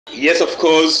Yes, of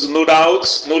course, no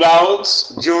doubt, no doubt.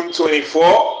 June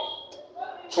 24,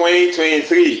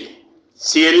 2023.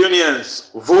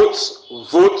 Leoneans, vote,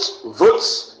 vote, vote.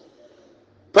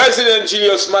 President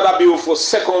Julius Maada bill for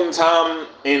second term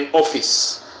in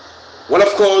office. Well,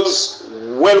 of course,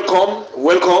 welcome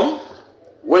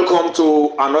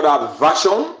to another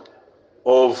version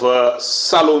of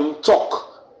Salon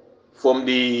Talk from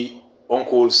the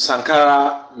Uncle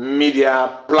Sankara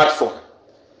media platform.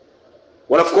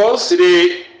 Well, of course,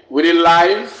 today we're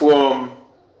live from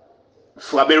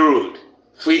Fabe Road,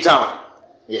 Freetown.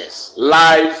 Yes,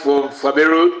 live from Fabe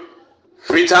Road,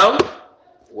 Freetown.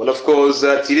 Well, of course,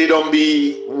 today don't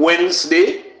be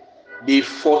Wednesday, the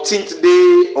 14th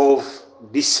day of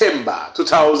December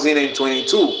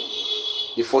 2022.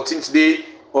 The 14th day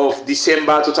of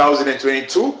December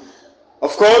 2022.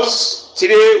 Of course,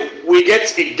 today we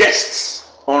get a guest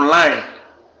online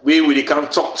we will can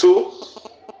talk to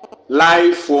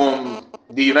live from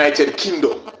the United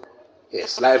Kingdom.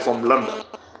 Yes, live from London.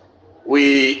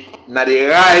 We na the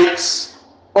right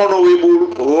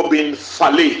Honourable Robin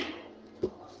Faley.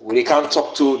 We can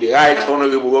talk to the right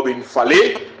Honourable Robin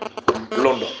Faley from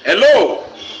London. Hello.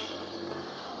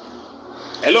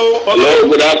 Hello. Hello,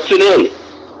 good afternoon.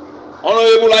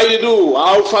 Honourable, how you do?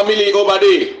 How family over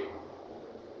there?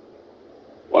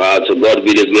 Wow, to God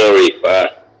be the glory.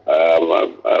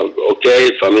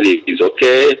 Okay, family is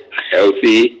okay,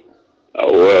 healthy,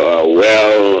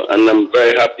 well, and I'm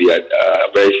very happy.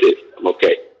 Very safe. I'm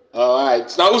okay. All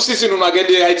right. Now, who's season when I get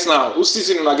there right now? Who's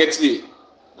season when I get there?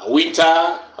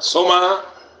 Winter, summer.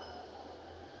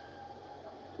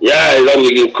 Yeah, it's all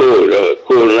getting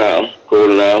cold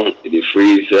now. It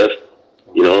freezes,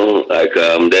 like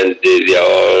then they are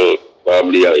all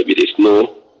probably a bit of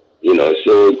snow,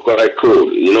 so quite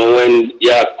cold. When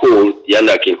you're cold, you're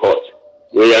not hot.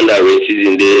 When you're under rain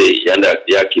season day, you're not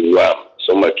warm.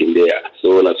 Summer can there,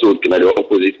 so that's so kind of the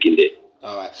opposite can there.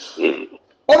 All right.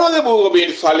 Honourable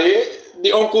Robin Faley,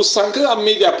 the Uncle Sankara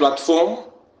media platform.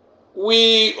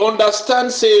 We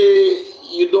understand, say,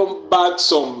 you don't bag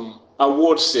some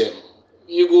awards them.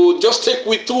 You go just take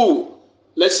with two.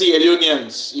 Let's see,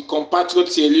 Leoneans. You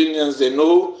compatriots, Leoneans, they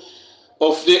know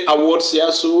of the awards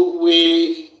here. So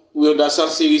we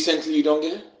understand, say, recently you don't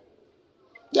get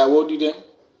the award you them.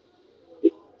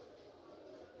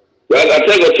 Well, I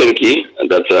tell you, thank you,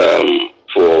 that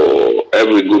for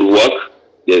every good work,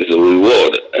 there's a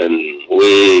reward, and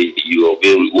where you are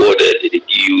being rewarded, it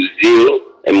gives you zeal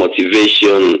and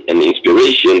motivation and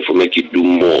inspiration for make you do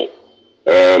more.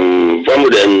 From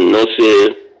them, not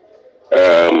say,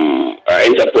 I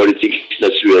enter politics,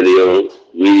 that's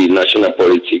really national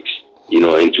politics,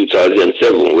 in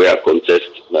 2007, where I contest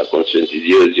my constituency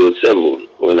 007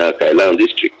 in Kailan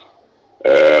district.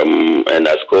 And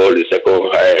I scored the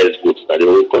second highest votes in the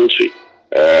whole country.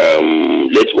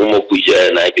 Let Momo Puja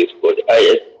and I can score the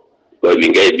highest, because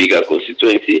we get a bigger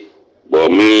constituency. But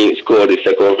me scored the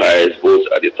second highest votes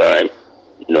at the time.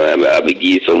 I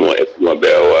began someone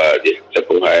the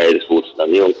second highest votes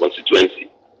in my own constituency.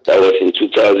 That was in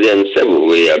 2007,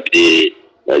 where I did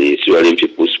the Israeli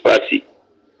People's Party.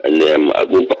 And I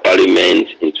go to Parliament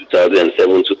in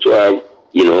 2007 to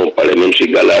 12, parliamentary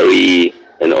gallery,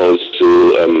 and also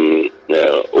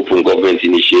Open Government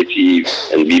Initiative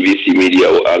and BBC Media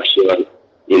Action.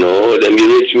 Then they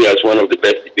rated me as one of the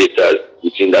best debaters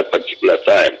within that particular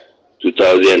time.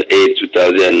 2008,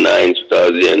 2009,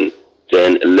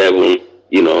 2010, 11.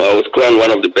 I was crowned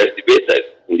one of the best debaters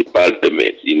in the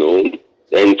parliament.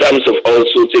 In terms of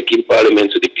also taking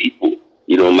parliament to the people,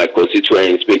 my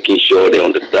constituents, making sure they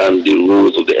understand the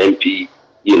rules of the MP.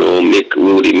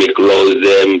 Make laws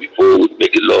them before we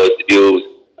make the laws, the bills.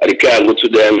 I can go to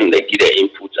them and they give their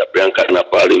input at Branca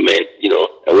Parliament,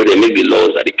 and when they make the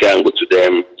laws, I can go to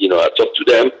them, I talk to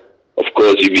them. Of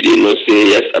course, if you didn't know, say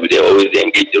yes, they always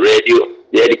engage the radio.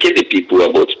 They educate the people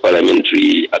about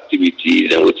parliamentary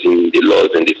activities and what's in the laws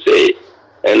and they say.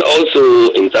 And also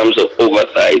in terms of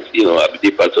oversight, I'll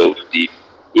be part of the,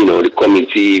 the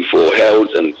committee for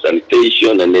health and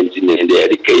sanitation and then the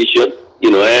education.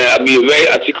 I've been very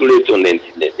articulate on the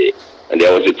internet. And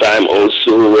there was a time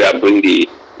also where I bring the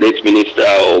late Minister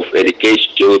of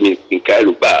Education in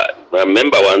Kailuba. I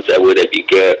remember once I would have been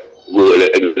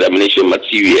examination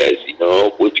materials,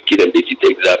 with the kid and basic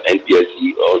exam,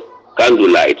 NPSC, or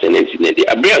candlelight and internet.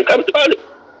 I bring and come to Parliament.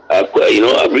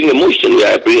 I bring a motion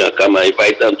where I bring and come and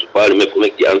invite them to Parliament to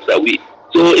make the answer with.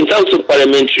 So in terms of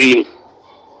parliamentary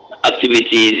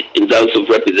activities, in terms of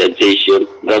representation,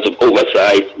 in terms of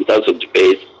oversight, in terms of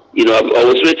debate, I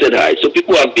was rated high. So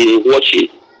people have been watching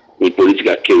my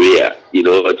political career,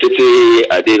 Tete,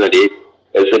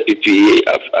 SFPP.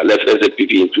 I left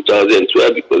SFPP in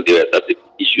 2012 because there were certain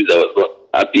issues I was not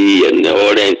happy, and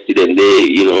all the incident there,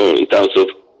 in terms of,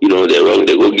 they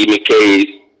go give me case,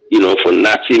 for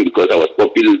nothing because I was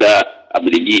popular. I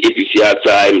mean, they give APC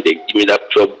time, they give me that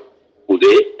trouble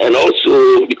there. And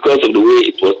also because of the way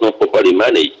it was not properly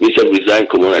managed, Mr. resigned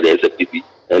common at the SFPP,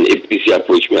 and APC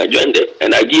approached me. I joined them,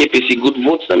 and I give APC good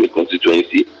votes in my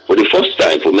constituency for the first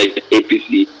time for making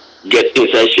APC get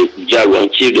inside Jaguar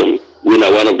and Children. We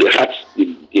are one of the hearts,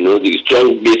 the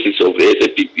strong basis of the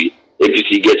SFPP.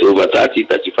 APC gets over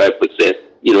 30-35%.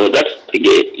 That's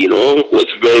again, was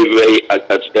very, very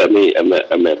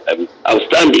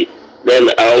outstanding.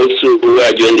 Then I also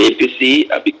joined the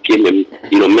APC. I became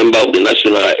a member of the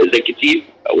National Executive.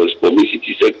 I was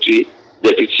Publicity Secretary,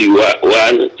 Deputy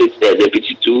 1,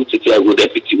 Deputy 2,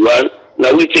 Deputy 1.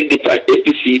 Now we take the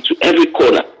APC to every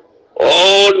corner.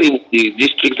 All the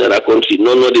districts in our country,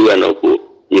 none of them were not go.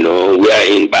 We are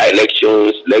in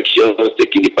by-elections, elections,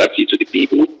 taking the party to the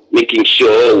people, making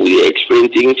sure we explain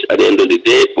things. At the end of the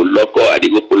day, I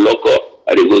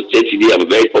go state today, I'm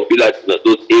very popular in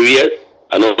those areas.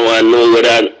 I don't know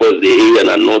whether because the area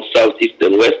are north, south, east,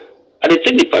 and west. And they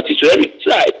take the party to every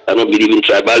side. I don't believe in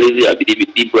tribalism. I believe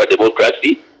in liberal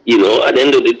democracy. At the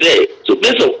end of the day. So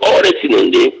based on all that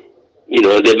in there,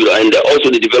 and also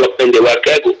the development of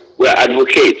Wakago, we are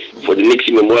advocates for the next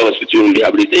Memorial Hospital in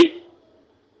rehabilitation.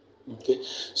 Okay.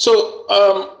 So,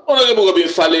 Honourable Robin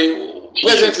Faley,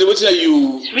 presently, what are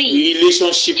your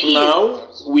relationship now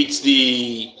with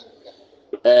the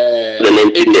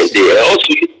 19th day?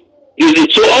 Also,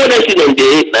 so all that in the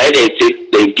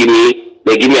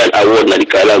they give me an award,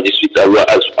 Nadikala District Award,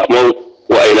 as among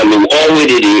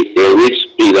already the rich,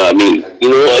 I'll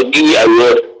give me an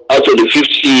award out of the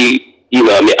 50,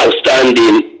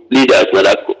 outstanding leaders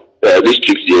that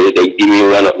districts. They give me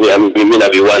one. May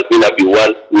not be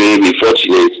one. May be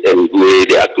fortunate and may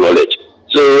they acknowledge.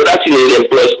 So that's in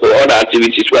plus for all the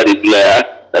activities where they do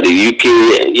at the UK,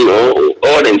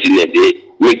 all the things they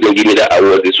make them give me that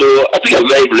award. So I think I'm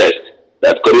very blessed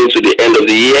that coming to the end of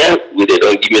the year, they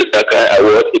don't give me that kind of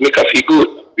award. It make I feel good.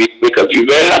 It make I feel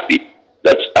very happy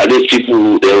that at least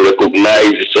people they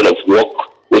recognize the sort of work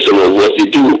with some of what they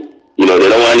do. They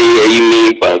don't want to hear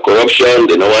me on corruption.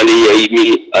 They don't want to hear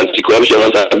me anti-corruption.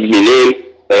 What I name,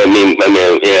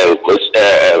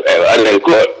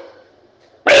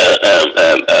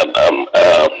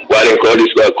 what they call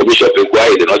this commission of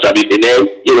inquiry. They don't have the name,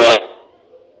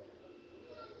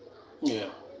 Yeah.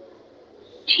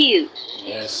 Two.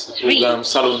 Yes, the program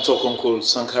Salon Talk called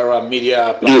Sankara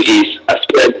Media. Is I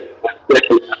spend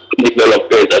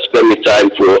development. I spend time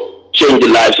for change the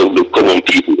lives of the common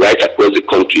people right across the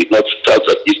country, not south,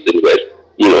 east, and west.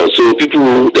 So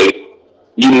people they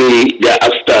give me their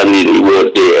outstanding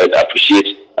reward there and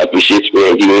appreciate me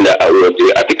and give me that award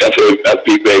there. I think I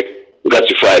feel very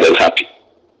gratified and happy.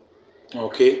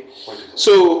 Okay.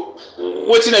 So,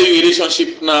 what's in your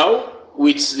relationship now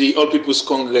with the All People's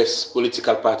Congress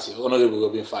political party, Honourable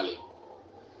Robin Faley?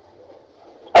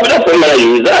 After I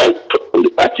resigned from the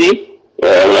party,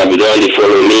 I've been only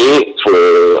following me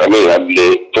I've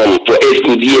been for 8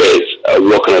 good years. I'm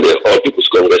working at the All People's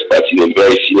Congress Party in a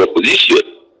very senior position.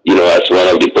 As one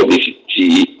of the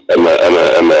publicity, I'm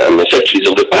a secretary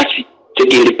of the party,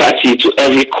 taking the party to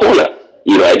every corner.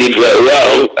 I did very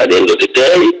well at the end of the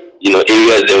day.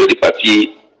 Areas where the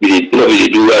party we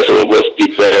do well. Some of us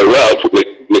did very well to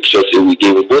make sure that we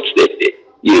give votes that day.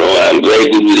 I'm very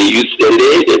good with the youth and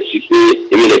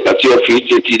the party office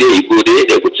today, you go there,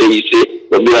 they could say,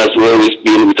 Robin has always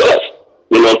been with us.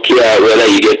 We don't care whether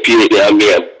you get paid,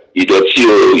 you don't see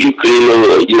or you clean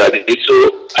or so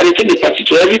I take the party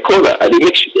to every corner and they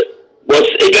make sure that. But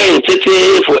again,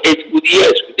 for 8 good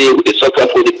years, they suffer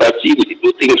for the party, we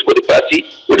do things for the party.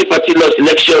 When the party lost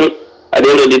election, at the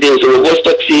end of the day, so we will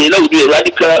start saying, that would be a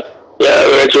radical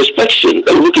retrospection.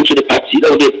 That would look into the party,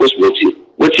 that would be a post-voting.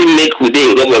 What you make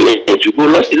within government to go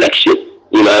lost election?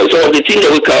 Some of the things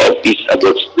that we come up is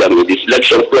about this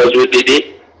election clause where they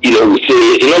did. We say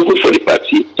it's not good for the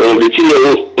party. Some of the things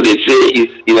that they say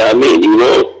is,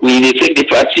 we take the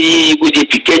party, we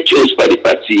picket chose by the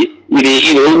party, we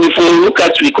look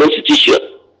at the constitution.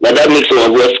 Now that makes some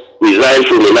of us resign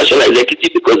from the national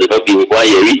executive because they're not being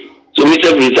inquiry. So we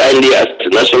have resigned there as the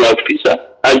national officer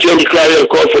and joined the clarion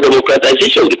call for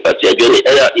democratization of the party. I joined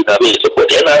the support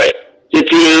the NRA.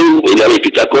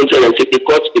 Peter Content and take the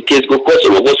case go court,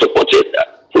 some of us supported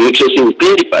that. To make sure we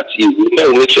clean the party, we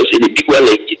make sure the big one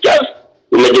like it has.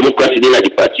 We make democracy in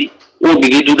the party. We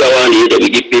begin to do that one here, that we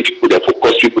give people that for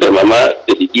cost people, their mama,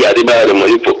 they give the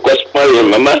money for cost money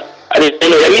and mama. And then,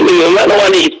 the mama don't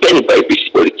want to spend by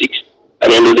APC politics. At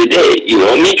the end of the day,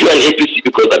 me join APC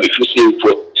because I be fusing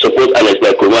for support and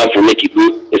like for make it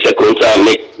do a second time,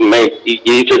 make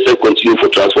it continue for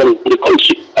transforming the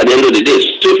country. At the end of the day,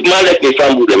 so if man like me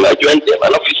family them, I join them,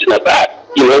 I'm not fusing about.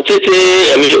 We go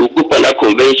on a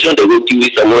convention, they will give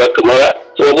it Samora Kamara,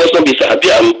 so I was not be happy,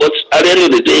 but at the end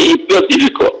of the day, it was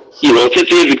difficult.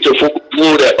 Victor Fou,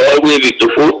 always Victor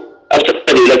Fou. After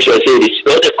the election, I say this,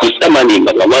 all the customer name,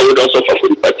 my mama would also suffer for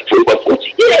the party for about 40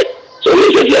 years. So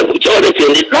we just like,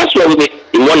 the last one we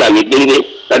in one of meeting,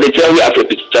 that they tell me after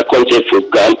the content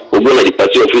program, we go to the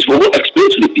party office, we will explain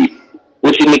to the people,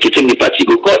 we see make it take the party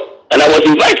go court. And I was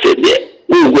invited there.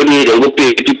 We will go there and go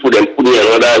pay people, them put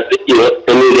and others, pay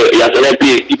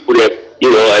people them,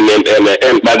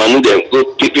 and by Mamu them, go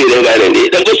pay them and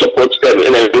they go support them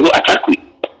and then go attack me.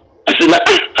 I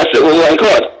said, oh my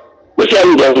God. What are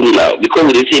we going to do now?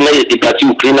 Because they say the party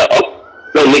will clean up,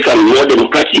 don't make them more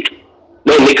democratic,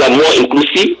 don't make them more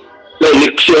inclusive, don't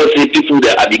make sure the people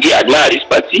that admire this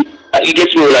party, and you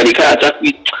get me when they can't attack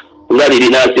me. From that they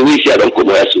didn't say, we see I don't come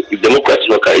here, so if democracy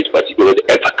don't carry this party, they will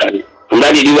ever carry. From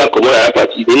that they didn't come here,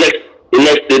 party, the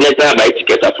next time I buy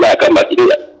tickets, I fly, I come back to do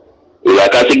that. I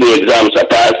can't take the exams, I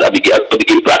pass, I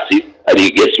begin practice, and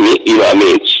it gets me,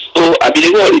 So I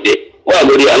believe all the day. Well, I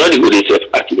know the good self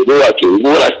actually. Go working,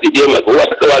 go on a stadium, go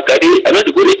work I know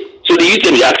the good. So the youth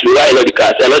me actually I know the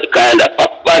cars, I know the kind that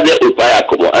pass the empire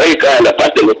come on, I know the kind that pass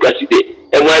democracy day.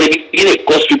 And when they begin to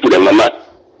cost people the mama,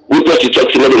 we got to talk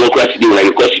to democracy day when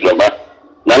I cost mama.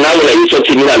 Now when I talk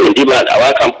to me and demand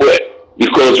I can put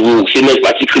because we see make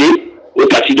party clean, we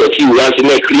party dirty, we want to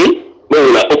make clean. When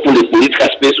we open the political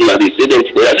space, we are the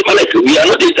students, we are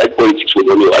not this type politics for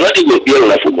money, we are not even here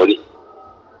for money.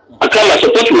 I come and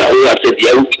support you now. I said,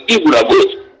 yeah, we give you a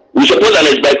vote. We support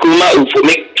an by Kuma for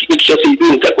make sure you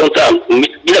do in second time.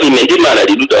 We have a maintain man that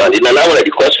they do that. And now when they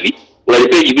cost free, when they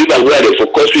pay you people where they for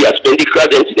cost free, I spend the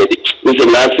crowd and we say,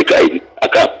 man, I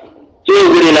can't. So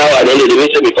we now at the end of the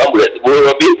day, we family,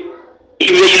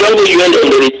 if you don't go, you end up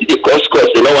with the cost,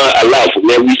 they don't want to allow for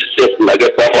men, we success and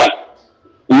get power.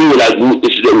 We will have win,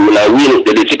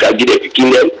 they take a get a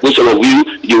picking them, some of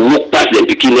you walk past them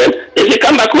picking them, they say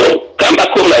come back home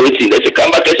and everything, they say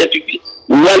come back as a people.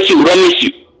 We want you, we don't miss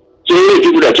you. So many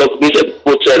people that talk, they say,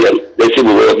 tell them, they say,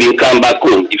 we will be come back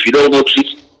home. If you don't go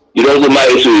treat, you don't go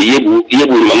marry to Yebu,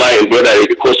 mama and brother,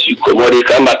 they cost you, come on, they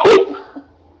come back home.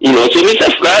 So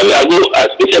Mr. Fly, I go, as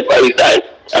Mr. Fly died,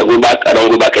 I go back, I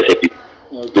don't go back as a people.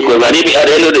 Okay. Because at the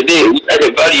end of the day,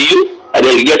 I value you, and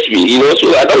then it gets me,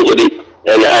 so I don't go there.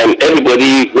 And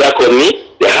everybody welcome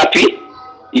me, they're happy,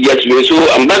 you get me, so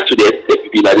I'm back to the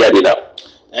people that they now.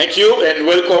 Thank you and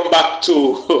welcome back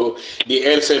to the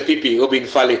LCPP, Robin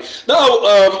Faley. Now,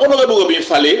 Honourable Robin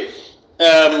Faley,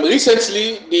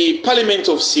 recently the Parliament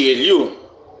of Sierra Leone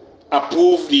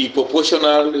approved the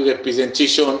proportional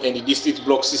representation in the district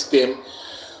block system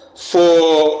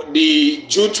for the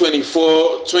June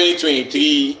 24,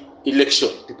 2023 election.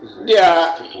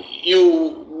 There,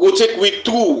 you go take with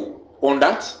through on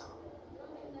that?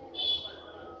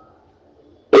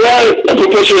 Well, the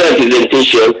proportional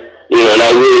representation, the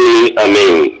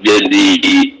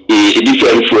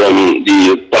different from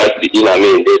the party, the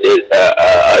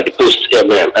post,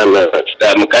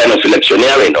 kind of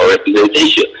electioneering or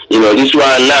representation. This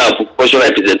one now, proportional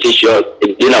representation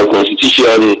in our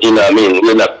constitution,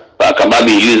 when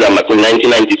Kababi used them in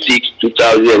 1996,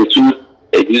 2002.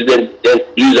 Use them,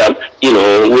 we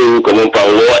come up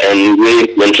war and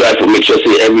we try to make sure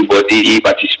say everybody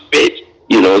participates.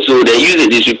 So they use the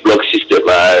district block system.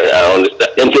 I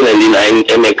understand.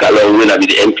 And then Kalon will be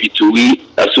the MP2. We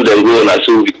as soon as go and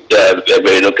so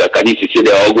Kadisi say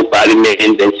they all go parliament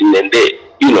and then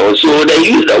so they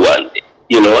use that one.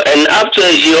 And after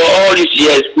all these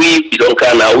years, we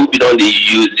don't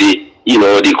use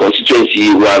the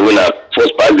constituency one when I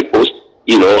first pass the post.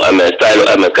 I'm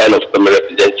a kind of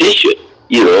representation,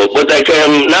 but I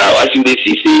can now, as you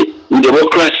see, in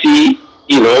democracy,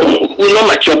 we not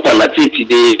mature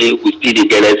today, we still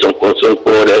get some concern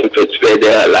for them,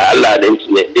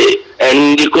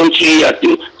 and the country, I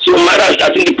think, so I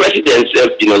think the president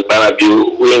himself,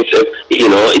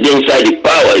 inside the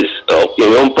powers of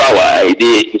your own power,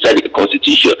 inside the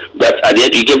constitution, that at the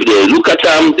end you give the look at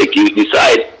them, they can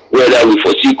decide whether we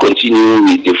foresee continue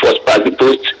with the first past the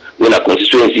post, when a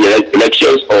constituency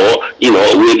elections or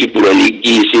where people only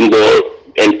give symbol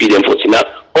and pay them for now,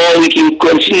 or we can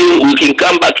continue, we can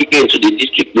come back again to the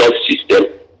district block system,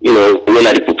 when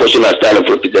at the proportional style of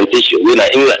representation, when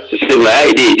England system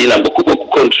idea in a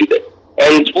country there.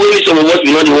 And when some of us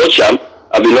we know the watch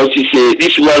I belong to say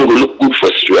this one will look good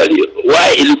for Sierra Leone.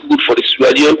 Why it look good for the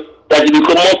Sierra Leone? That it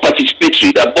become more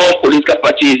participatory, that both political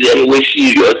parties and way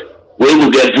serious. we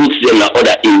will get votes in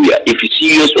other area. If you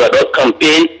serious or not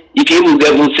campaign, if you will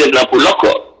get votes in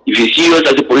local. If you serious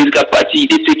as a political party,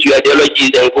 they take your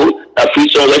ideologies and go to free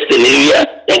some western area,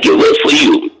 then can work for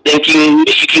you. Thinking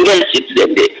you can get it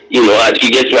them there. You know, as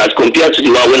you get as compared to the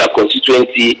one when a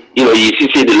constituency, you know, you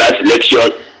see the last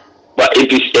election, but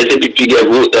APC get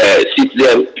seats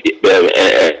them,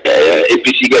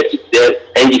 APC gets seats them,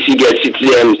 NDC gets seats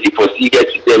them, C4C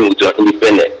gets seats them with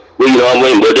independent. Well, you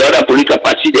know, but the other political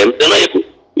party them, they're not able.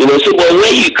 You know, so but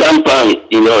when you campaign,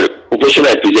 you know,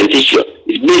 proportional representation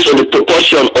is based on the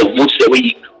proportion of votes that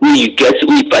we get,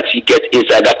 we party get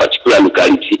inside that particular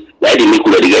locality, like they make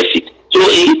the get seat. So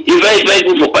it's very, very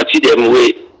good for party them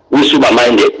we super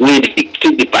minded, we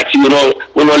take the party,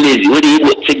 we're not lazy, we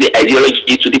take the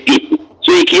ideology to the people.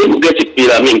 So you can get it,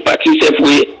 I mean, party self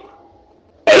way,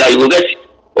 like you go get it,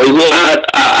 or you go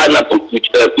add up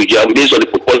based on the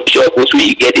proportion of votes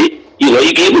you get it. You know,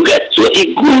 you can even get so it's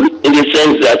good in the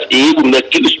sense that it will make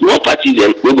give small parties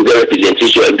and we will get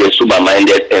representation if they're sober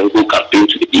minded and go campaign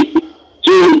to the people.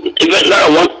 So even now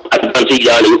one advantage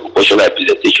down the proportional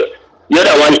representation. The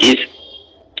other one is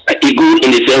it good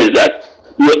in the sense that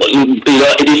you know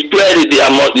it is spread the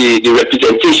amount the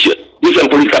representation. Different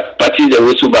political parties and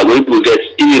we sober going to get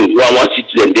even one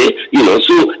citizen there, you know.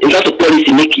 So in terms of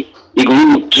policy making, it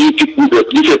will give people the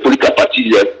different political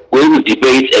parties we will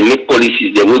debate and make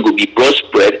policies that will be broad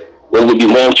spread, will be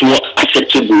much more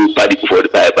acceptable by the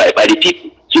people.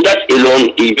 So that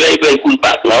alone is very, very good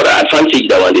back. Now the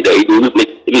advantage that one that it will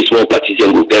make every small parties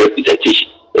and will get representatives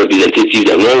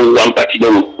and no one party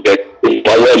will get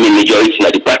overwhelming majority in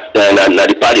the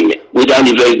parliament. Without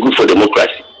it very good for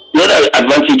democracy. The other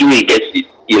advantage we get is,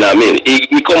 you know what I mean, it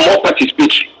become more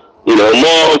participatory, you know,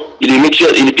 more it makes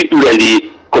sure the people and they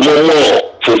come on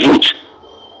more for vote.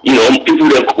 You know,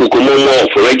 people that will come on more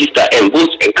for register and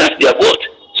vote and cast their vote.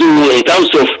 So in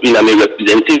terms of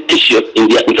representation,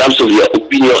 in terms of their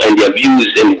opinion and their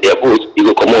views and their votes, it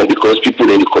will come on because people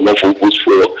then come on for votes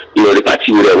for the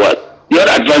party they want. The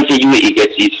other advantage we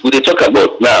get is when they talk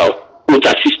about now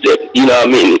quota system, you know what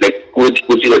I mean? Like what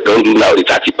they don't do now, the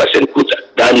 30% quota.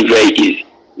 That is very easy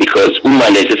because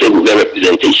women necessarily will get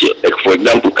representation. Like for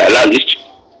example, Kailan district,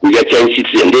 we get 10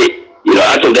 seats in there. You know,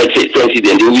 out of that 10 seats,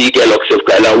 then we get lots of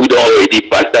Kailan. We don't already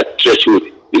pass that threshold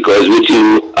because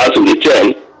out of the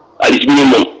 10, at least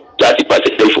minimum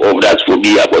 30% of that will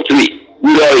be about 3.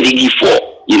 We already give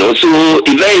 4. You know, so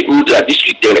it's very good that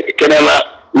district then like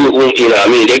Kenema. You know what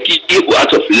I mean? They keep people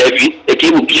out of levy, they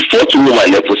keep will give 4 to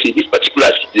women for this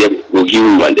particular system will give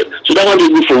women them. So that one is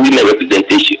good for women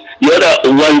representation. The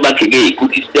other one back again, it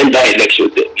could extend by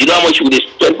elections. You know how much would they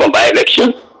spend on by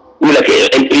election? We like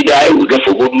MP die, we get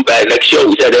for good by election,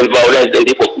 we say them violence, then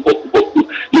they pop.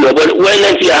 You know, but when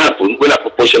anything happens, when a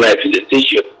proportional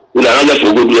representation, we are not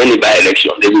for good any by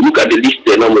election. They will look at the list,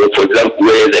 the number, for example,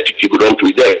 where the people don't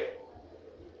present.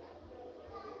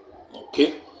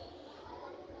 Okay.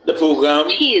 The program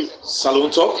Salon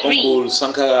Talk, Uncle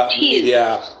Sankara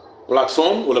Media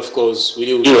Platform will of course we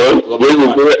do. You know, we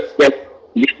will go.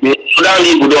 We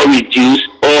don't reduce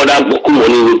all that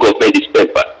money we government is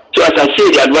paper. So as I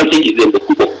say, the advantage is in the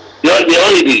people. The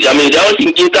only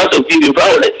thing in terms of giving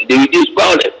violence, they reduce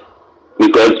violence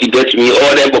because it gets me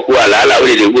all them Boko Alala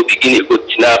where they go begin to go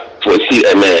for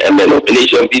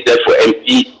nomination business for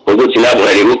MP for go when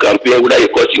they go campaign whether you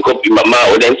copy mama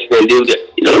or them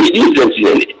you know reduce them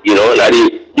you know now the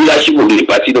leadership of the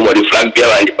party no more the flag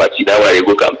bearer and the party now where they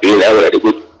go campaign now where they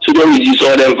go so don't reduce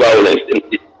all them violence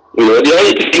you know the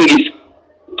only thing is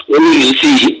when you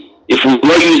see if we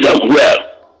don't use them well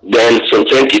then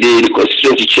sometimes today the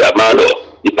constituency chairman or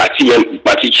the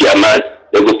party chairman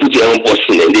they go put their own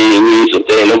person and they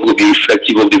sometimes they're not going to be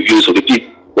reflective of the views of the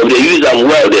people. But they use them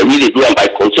well, they really do them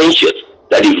by consensus.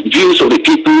 That the views of the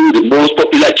people, the most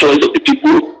popular choice of the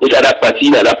people inside that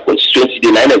party and that constituency,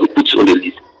 they never put on the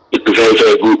list. It's very,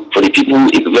 very good for the people,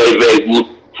 it's very, very good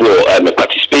for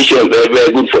participation, very,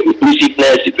 very good for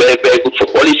inclusiveness, it's very, very good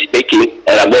for policy making,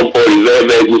 and above all, it's very,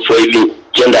 very good for even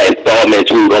gender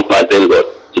empowerment when we don't pass them.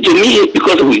 So to me,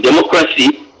 because of the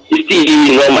democracy, it's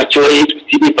still mature,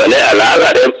 still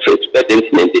allow them first,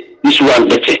 this one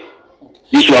better.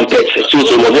 This one better. So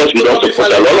some of us we don't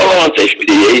support a lot of things. We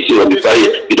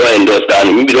don't endorse that.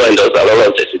 We don't endorse a lot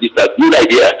of things. This is a good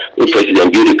idea. The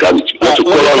president build a cabinet. Not to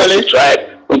call on to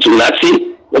tribe, not to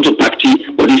nothing, not to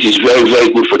party, but this is very, very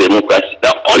good for democracy.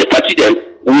 Now all the party them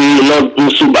we will not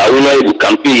do sober, we will not able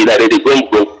campaign that they go.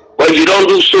 But if you don't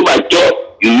do sober job,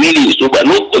 you really sober.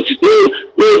 No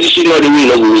decision on the way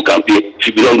you will campaign if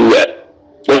you don't do well.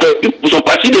 But some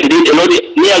party they know the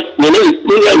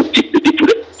people.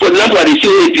 For example, I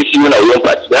see APC when I want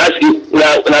party.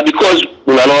 Now because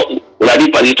we are not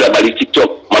tribalistic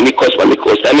talk,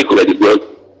 mamikos, time already gone.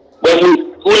 But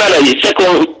we are the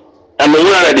second, and we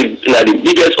are the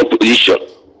biggest opposition,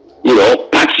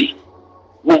 party.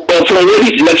 But from where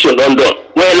this election done,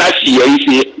 where last year you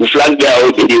see the flag there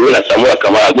out in the way that Samoa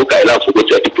Kamara go kind of forgot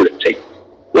to people take.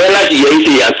 Where last year you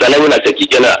see Asana when I say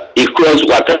Kijana, it cross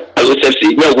water, I will say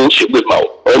no go ship with mouth,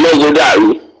 or no go there,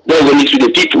 no go to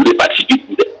the people, the party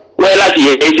people. Where last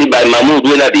year you see by Mahmoud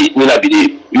when I be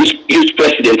the youth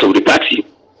president of the party.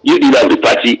 You did have the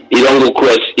party, you don't go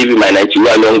cross even my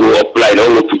 91, don't go apply,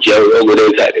 don't go put your don't go there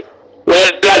inside.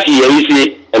 Where last year you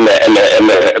see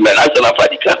National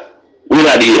Party. We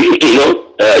are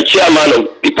the chairman of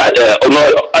the party,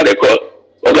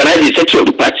 organizing section of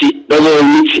the party, don't go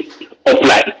meeting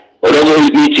offline, or don't go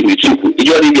meeting with people. You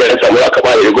just need to Samoa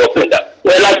Kamara, you go up and down.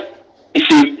 Well, last you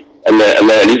see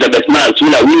Elizabeth Mann, so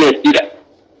now women either.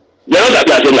 They don't have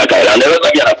to say Nakara, they don't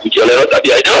have to put you, they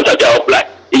don't have to apply.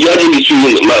 You just need to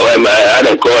I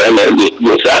don't call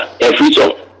Musa and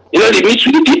Freedom. They meet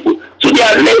with the people. So they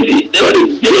are lazy,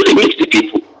 they need to meet the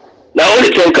people. Now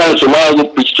only 10 council go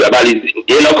preach tribalism.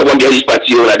 They not come and get this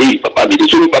party on a day. Papa be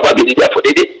there for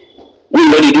the day.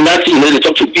 We know they do nothing. They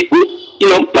talk to people.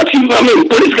 Party.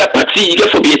 Political party. You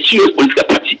get to be a serious political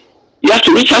party. You have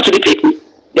to reach out to the people.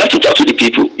 You have to talk to the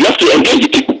people. You have to engage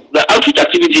the people. The outreach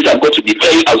activities have got to be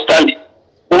very outstanding.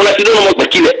 But when I say don't know what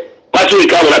party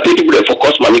will come when I pay people that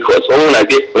focus money cost. Or when I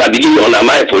begin on a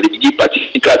mind for the big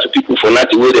party to people for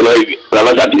nothing where they know you.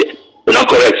 They're not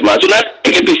correct, man. So now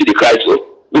APC the cry so.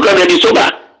 Because they be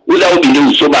sober. Without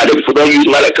being sober, they don't use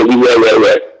my like a we wear.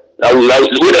 I will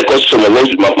they cost some of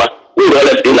those mama. We will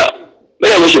left in now.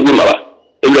 Maybe I should be mama.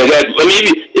 Maybe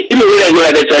even when I go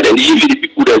at that side and even the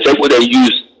people themselves what they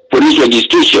use for this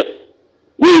registration.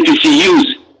 We need to see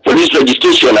use for this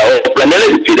registration or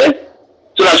planning to them.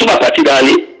 So that's super party down.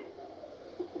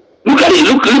 Look at it,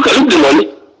 look the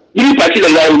money. Any party that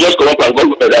will just come up and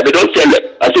go there, they don't sell them.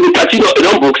 I say the party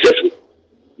don't book successful.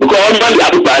 Because all man they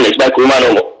have to ban by Kuruma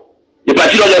no more. The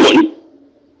party don't have money.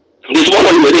 This one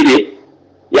money where they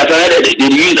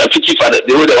use a 50 for the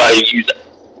way they want to use it.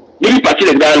 Maybe party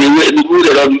like that, the way they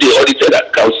don't do the audited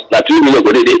accounts, not 3 million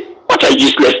go there. What a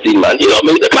useless thing, man. The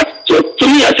party. So to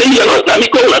me, I say you're not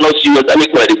serious. I make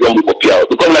why they don't go out.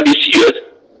 Because not be serious.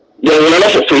 They're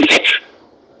not for free sex.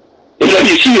 If not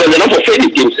be serious, they're not for free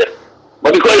games.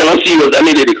 But because they're not serious, I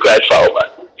mean they cry foul,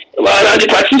 man. But the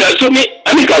party, so me,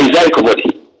 I make a resign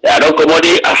commodity. I don't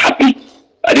commodity, I'm happy.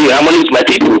 I didn't harmony with my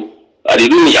people. I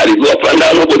didn't go up and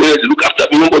down, nobody has to look after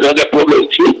me, nobody has a problem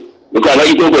with me. Because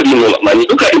I know nobody knows money.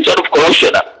 Look at the sort of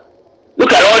corruption.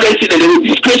 Look at all them things that they will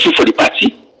disgrace you for the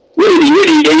party. Where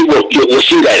you're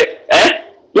washing direct.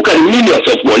 Look at the millions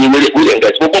of money where they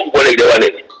get. Look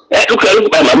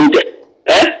at my Maada.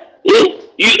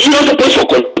 You're not supposed to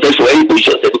contest for any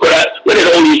position. Because when they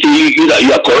don't say you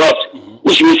are corrupt.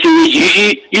 Which means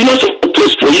you're not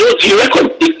supposed to, you record,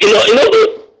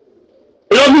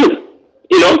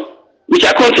 which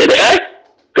I consider,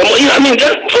 come on, I mean,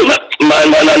 man,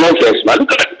 nonsense, man.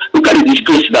 Look at the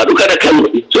disgrace now, look at the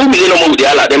camera. So we don't know with the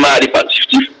Allah, they are the party.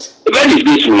 Very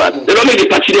disgraceful, man. They don't make the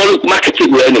party don't look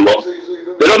marketable anymore.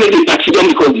 They don't make the party don't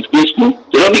become disgraceful.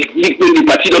 They don't make the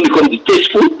party don't become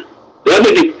distasteful. They don't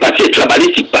make the party a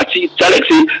tribalistic party. It's like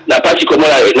say, the party come on,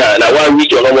 one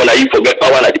region, no one, you forget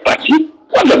power at the party.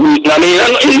 What the good? I mean,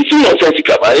 it's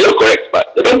nonsensical, man. You're correct, man.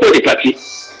 They don't play the party.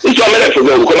 This one, man, for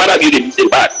them, Maada do the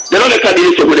bad. They don't let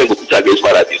candidates say, they go put against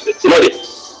Maada.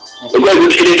 Because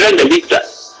they drink the big time.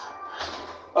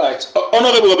 All right.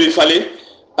 Honourable Faley,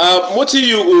 what do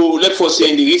you look for say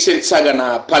in the recent saga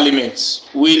na Parliament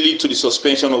will lead to the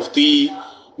suspension of 3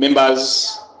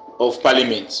 members of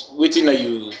Parliament? What do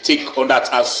you take on that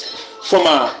as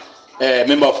former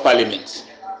member of Parliament?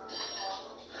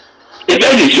 It's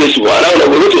very disgraceful. And I don't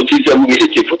know what to teach them we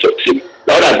take for talking.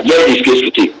 Now that's very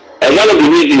disgraceful thing. And one of the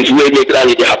reasons why they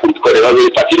happen because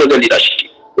the party doesn't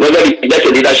leadership. Whether that's a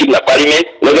leadership in the Parliament,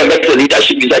 whether that's a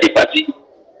leadership inside the party.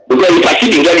 Because the party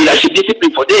didn't get leadership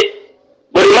discipline for that.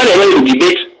 But the man went to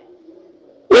debate.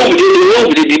 What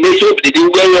would they debate? So they do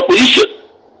in opposition.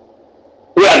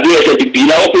 We are doing SPP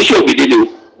now. Opposition we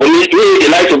do. When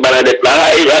the likes of Bernadette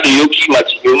Lahai, Radio Yoki,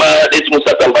 Machima, Desmond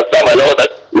Satambasam, and all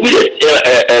that. We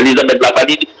Elizabeth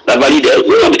Lavalide,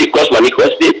 we will be the cost money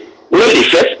question. We will be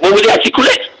first, but we will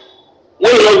articulate. We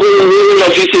will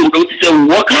not go to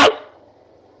work out.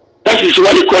 That is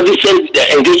what they call this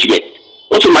engagement.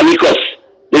 Also, Manikos.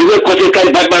 They will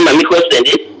contact Batman Manikos and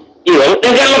they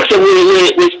get lots of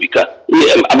way speaker.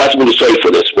 I'm asking sorry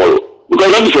for the small.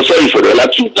 Because not for sorry for them,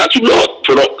 not too long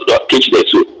for not catch them.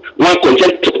 So, one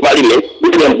contempt of Parliament, we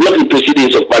can block the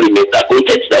proceedings of Parliament that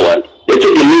contest that one. They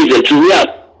take the means and to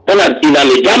react. damage. You know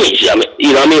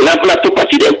what I mean? Not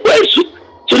property them well.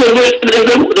 So they're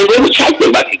going to charge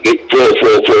them back again for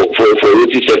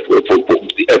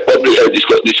public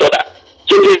disorder.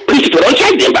 So the police don't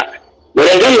charge them back.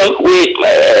 But then we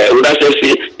would have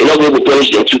said, you're not going to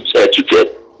punish them to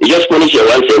they just punish them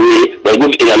once a way, but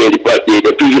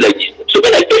the privileges. So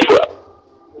when I pay for them.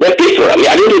 They pay for them.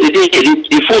 At the end of the day,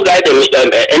 the full guy, the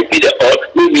MP,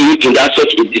 will be in that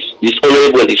such a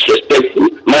dishonorable and disrespectful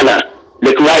manner.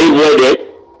 The cry word,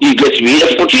 you get to be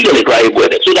for children, the cry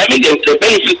word. So that means the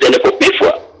benefits and they for pay for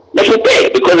it. They for pay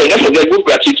because they get for get good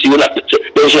gratuity when I state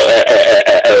pension,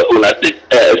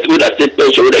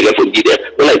 when I get for give them,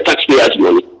 when I taxpayers'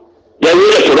 money. They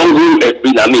will for don't go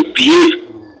behave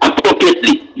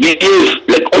appropriately, behave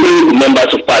like honorable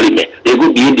members of parliament. They go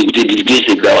behave the disgrace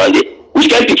the ground. We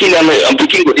can't pick him and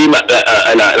picking with him and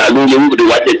I know you would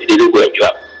watch it, they don't go and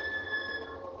job.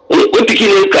 We're picking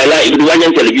him if you watch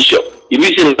on television. If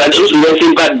you see that those who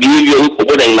think bad behavior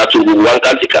and not to one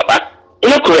can't take a back.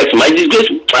 You're not correct, my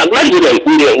disgrace. I'm glad we don't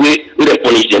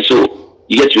punish them. So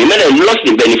you get to remember and lost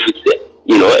the benefits there.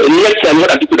 You know, next time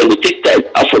other people that will take time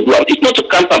out for ground. It's not to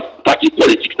camp up party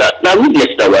politics now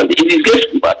rudeness that one. It is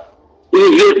disgraceful, man. It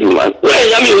is disgraceful, man.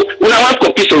 Well, I mean, when I want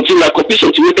to copy something,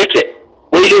 we better.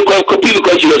 When you don't copy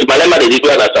because you know Malema they do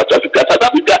in South Africa. South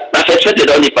Africa, that's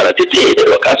expected on the party, they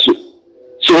work out. So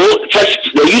first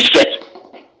they use threat.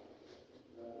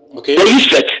 Okay. They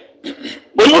use threat.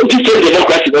 But no different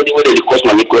democracy, not the way they cost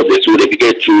money because they so they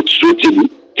begin to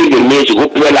take the means to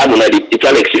go play lab on the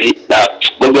Italian city. Now,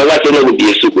 but the right will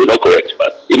be a super, not correct,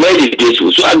 but it may be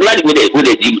useful. So I'm glad when they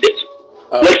deal with it.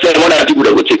 Next time, one of the people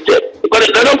that will take them. Because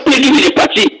they don't play with the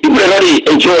party, people are not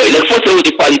enjoy. Like first time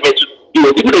with the parliament. You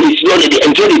know, people that they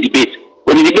enjoy the debate.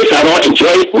 But the debates are not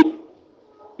enjoyable.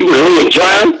 People don't enjoy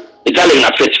them. It's not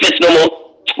like face no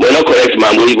more. We're not correct,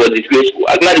 man. But it was disgraceful.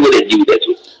 I'm glad what they do that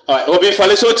too. All right. Okay,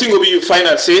 Faley, so I think will be your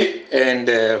final say and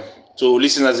to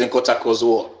listeners in Kota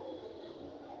Kosovo.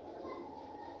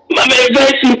 I mean, it's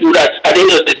very simple that at the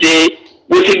end of the day,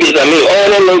 we think is, all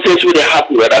the nonsense will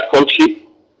happen in that country.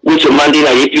 Which Monday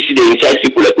and APC they incite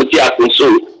people like put happen so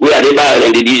we are the bar and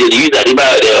the DJ they use the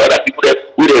bar the other people that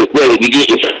who they when we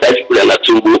get incite people and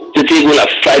to go to take on a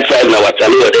 5 now what I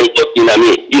know they talking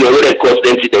you know where they cost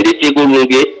them and they take on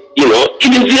you know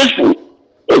it is useful.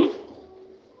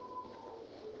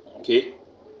 Okay.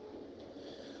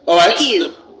 All right.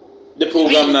 The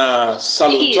program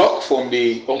Salute Talk from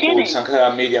the Uncle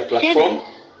Sankara media platform.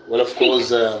 Well, of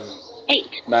course,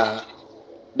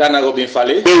 Dana Robin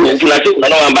Faley.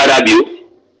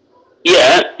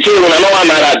 Yeah, so when I know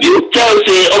I'm Arab,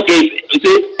 say, okay,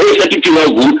 say, people are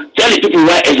good, tell the people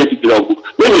why people are good.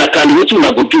 When I can, what you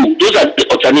go do, those are the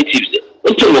alternatives.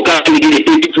 Until we can't really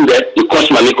pay people that the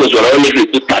cost money because we're only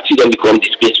going to party them become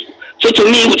disgraceful. So to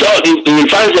me, with all the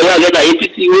fans that are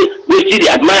APC, we see they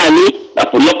admire me,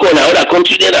 that for local and other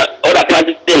countries, other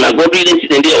parties, and I go reading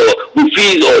and they or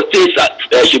fees or things that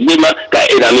should be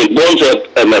bonds of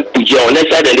Puja on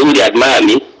that side and they would admire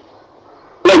me.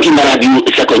 Not give Marabi a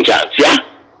second chance, yeah?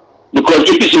 Because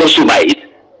if it's not so by it.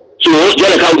 So, just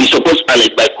like how we suppose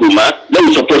Alex by Kuma, then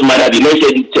we suppose Marabi, let's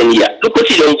say 10 years. Look what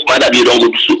you don't, Marabi don't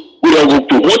go to so. We don't go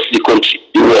promote the country,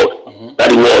 the world, that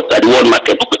the world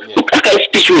market. Look, I can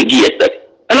speak to you yesterday.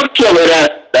 I don't care whether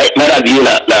Marabi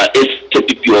is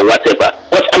SPP or whatever.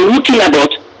 But I'm looking about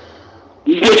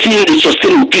making the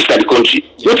sustainable peace of the country.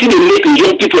 What if they make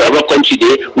young people around country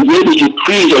there will be able to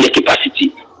increase on the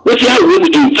capacity? What if we will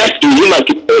invest in human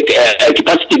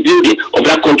capacity building of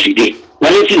that country there?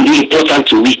 One thing really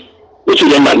important to we. What will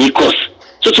them money cost?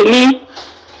 So to me,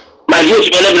 my vote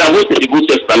whenever I vote for the good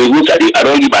stuff, I mean, I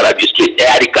don't give Arabic straight.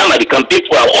 I can pay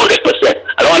for 100%.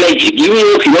 I don't want to give me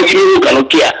work, you don't give me work, I don't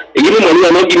care. You give me money,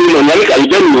 I don't give me money, I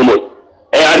make no money.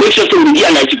 I make sure we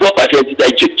get 94% that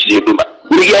I check to the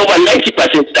we get over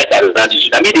 90% that I mean,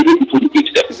 the people who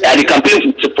give them. And the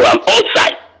campaign for all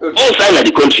sides of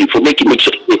the country for making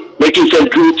some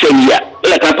good 10 years.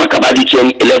 Like I talk about the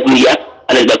 10, 11 years,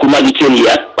 and as the Kuma 10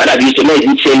 years, but I used to make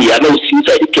 10 years, no, since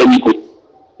I can go.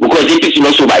 Because it is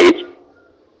not so by it.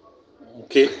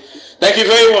 Okay. Thank you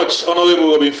very much,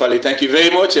 Honourable Robin Faley. Thank you very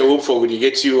much. I hope for we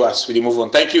get you as we move on.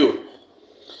 Thank you.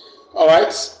 All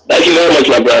right. Thank you very much,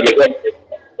 my brother.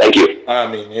 Thank you.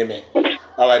 Amen.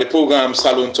 All right. The program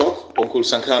Salon Talk, Uncle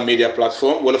Sankara media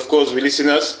platform. Well, of course, we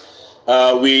listeners,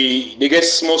 they get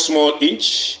small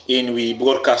each in we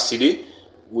broadcast today.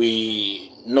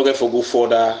 We not going to go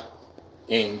further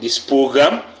in this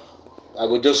program. I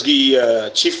will just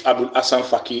give Chief Abdul Hassan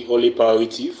Faki only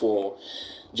priority for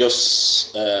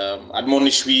just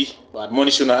admonition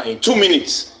in 2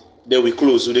 minutes. Then we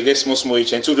close. We get small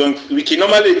each, and so we can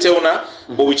normally tell now,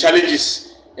 but we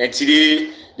challenges And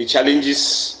today the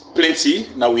challenges plenty.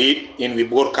 Now we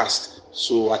broadcast.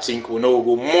 So I think we know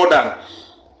we'll go more than,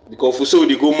 because if we say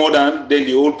we go more than, then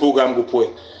the whole program go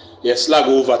poor. Yes, let's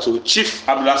go over to Chief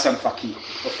Abdulhassan Faki.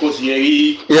 Of course,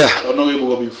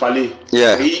 Honourable Faley.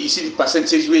 Yeah. You see the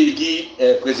percentage where you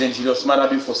give President Julius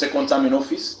Maada for second time in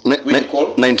office?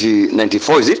 94,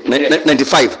 is it?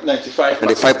 95.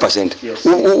 95%. Yes.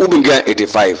 Who been getting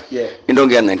 85? Yeah. You don't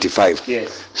get 95.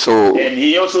 Yes. So. And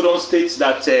he also don't state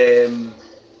that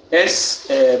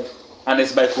and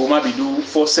it's by Koma we do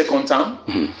for second term.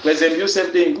 President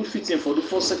Joseph they good fitting for the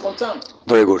for second term.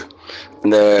 Very good.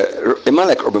 And a man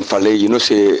like Robin Faley, you know,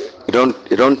 say you don't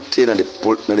stay in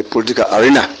the political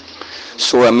arena.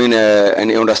 So I mean, and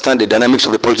you understand the dynamics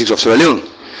of the politics of Sierra Leone.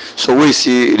 So we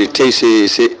see the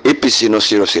say APC no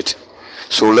serious it.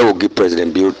 So let us give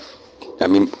President Bill, I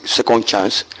mean, second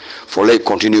chance for let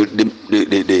continue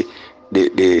the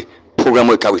program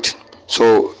we carry it.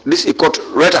 So this is cut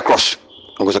right across.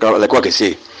 Like what I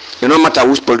say, it no matter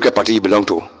which political party you belong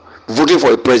to, voting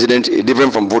for a president is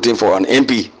different from voting for an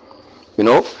MP. You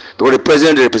know, because the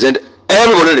president represents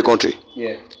everybody in the country.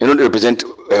 Yeah. You know, they represent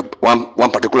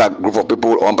one particular group of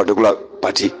people or one particular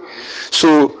party.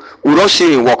 So we don't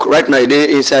see him work right now.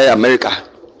 They inside America.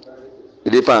 They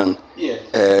depend. Yeah.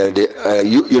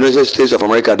 The United States of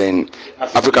America, then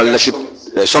Africa Leadership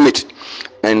Summit.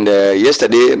 And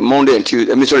yesterday,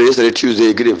 yesterday Tuesday,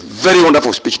 he gave a very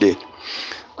wonderful speech there.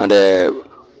 And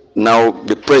now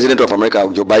the President of America,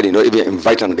 Joe Biden, don't even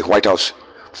invite him to the White House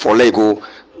for Lego,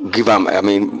 give him, I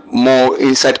mean, more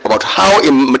insight about how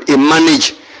he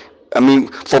manage, I mean,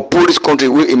 for pull this country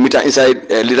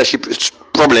inside leadership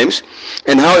problems,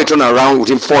 and how it turn around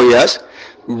within 4 years,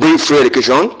 bring free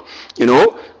education, you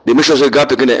know, they make sure they got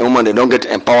picking the woman, they don't get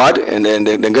empowered, and then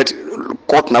they get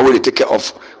caught now where they take care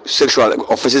of sexual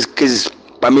offenses cases.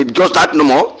 I mean, just that no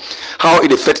more. How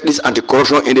it affects this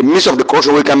anti-corruption in the midst of the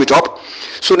corruption we coming up.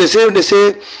 So they say the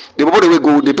people that will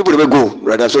go, the people that will go,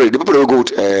 right? Sorry, the people that will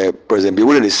go, President, be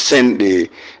willing to send the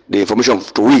information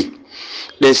to we.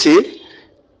 They say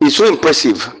it's so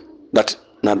impressive that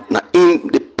now in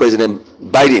the President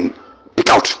Biden pick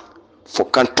out for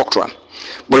can't talk to him.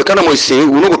 But the kind of say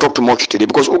we're not going to talk too much today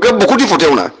because we get beaucoup for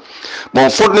now. But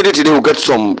unfortunately today we get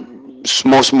some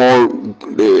small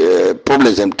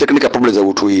problems and technical problems that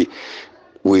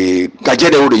we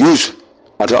gadget that we use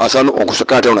as an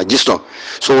on a gesture.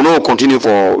 So we will continue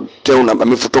for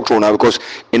talk to now because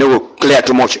you know we clear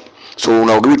too much. So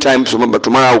now give time. So but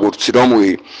tomorrow we'll go sit down,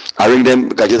 we arrange them,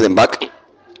 gadget them back.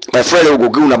 My friend will go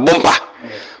give una bumper.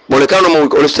 But the kind of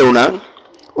we always tell now,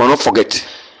 we not forget.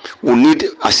 We need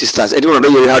assistance. Anyone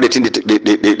don't know how they think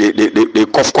they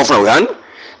cough now we hand.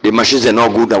 The machines are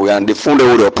not good that we are, and the phone they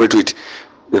will operate with.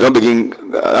 They don't begin,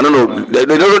 I don't know, they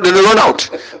run out.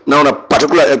 Now, a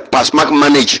particular pass mark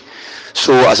manage.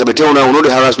 So, as I tell now, we know they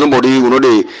harass nobody, we know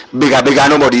they bigger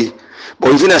nobody.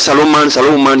 But if you're a salon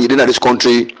man, you didn't have this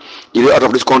country, you're out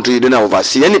of this country, you didn't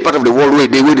oversee any part of the world where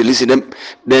they listen them,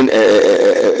 then,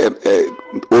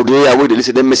 or where they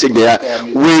listen them message there,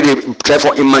 where they try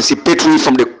for emancipatory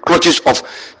from the clutches of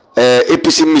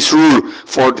APC misrule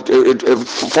for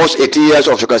first 18 years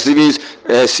of Shaka Stevens,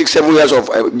 6-7 years of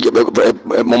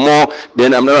Momo,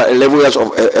 then another 11 years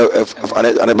of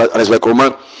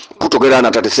Anesbaikoma, put together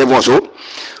and 37 or so.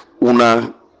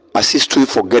 Una assist you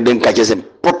for getting gadgets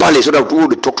properly so that we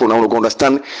will talk to now, we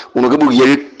understand, we will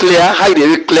get clear, how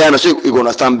they clear, and so you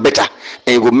understand better,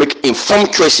 and you will make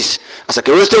informed choices. As a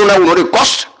curiosity, we know the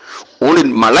cost, we know the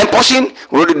malign person,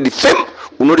 we know the defame,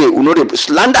 we know the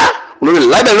slander. We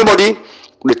don't lie by nobody.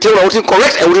 They tell everything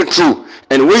correct and everything true.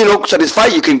 And when you're not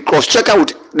satisfied, you can cross-check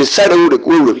out the side of the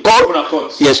court.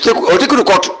 Yes, take the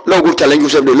court. Let go challenge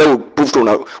yourself. Let go prove to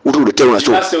now. What will tell us?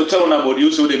 That's the tell about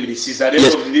you so they be Caesar.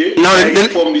 Yes. Now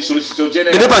from the Solicitor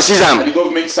General. The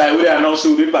government side we are now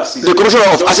so they pass. The Commissioner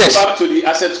of Assets. Back to the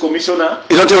Assets Commissioner.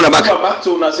 You don't tell them back. Back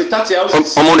to now say 30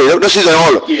 houses. On Monday, don't seize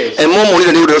all. Yes. And more money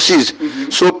than they would have seized.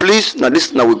 So please, now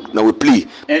we plea.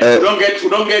 And we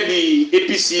don't get the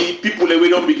APC people that we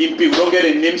don't begin pay. We don't get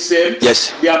a name sale.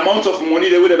 Yes. The amount of money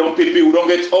that we don't pay. We don't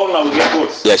get all now we get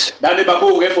votes. Yes. Then the back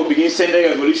we get for begin sending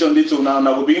revolution data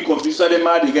now we begin confused so they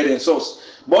mad they get in source.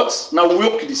 But now we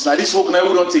work this. Now this work now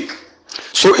we don't take.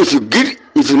 So if you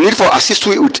need for assist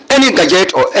with any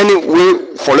gadget or any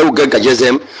way for let get gadgets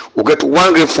them, we get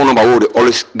one great phone number we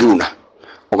always give una.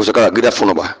 Sankara, get that phone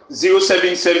number.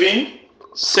 077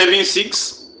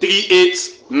 76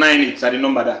 3898. That's the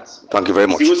number that. Thank you very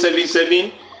much.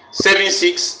 077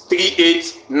 76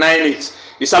 3898.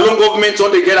 The Salon government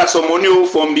want to get us some money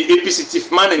from the APC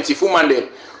thief man and thief woman there.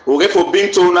 okay, for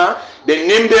being toner, they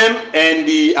name them and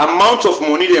the amount of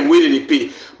money them where they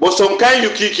pay. But some kind you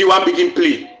kiki one begin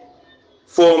play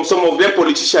from some of them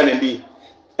politicians and the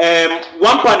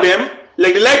one part them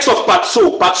like the likes of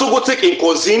Patso go take in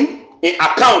cousin in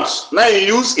accounts now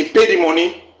you use it pay the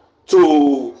money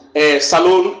to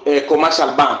Salon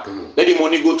commercial bank. Let the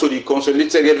money go to the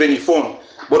consolidated revenue fund,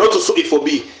 but not to so it for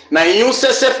be. Now you use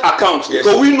self account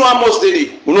because we know how much they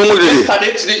did.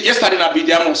 Yesterday na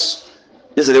Bidiamos.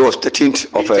 Yesterday was 13th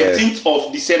of 13th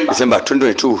of December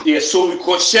 2022. Yes, so we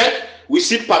could check. We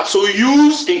see Patso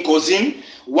use in cousin.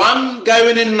 One guy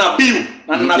went in Nabil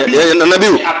and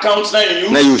Nabil accounts now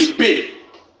use to pay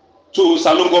to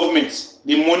Salon government.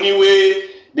 The money way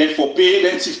then for pay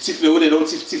then tiff they don't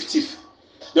tiff.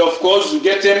 Then of course you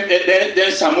get them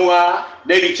then Samoa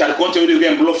then Richard Conte will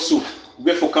get bluff soup.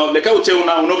 We for count. The guy will tell you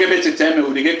now we not get better time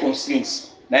we get constraints.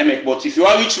 But if you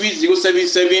are reach with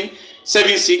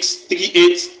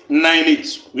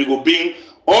 077-763898, we go bring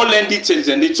all the details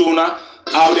and the toner.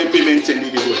 How the payment and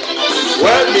the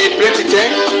well, the plenty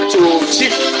thank to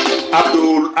Chief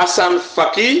Abdul Hassan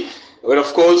Faki. Well,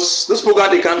 of course, this program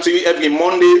they come to you every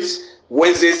Mondays,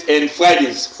 Wednesdays, and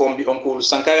Fridays from the Uncle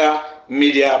Sankara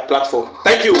Media Platform.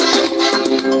 Thank you.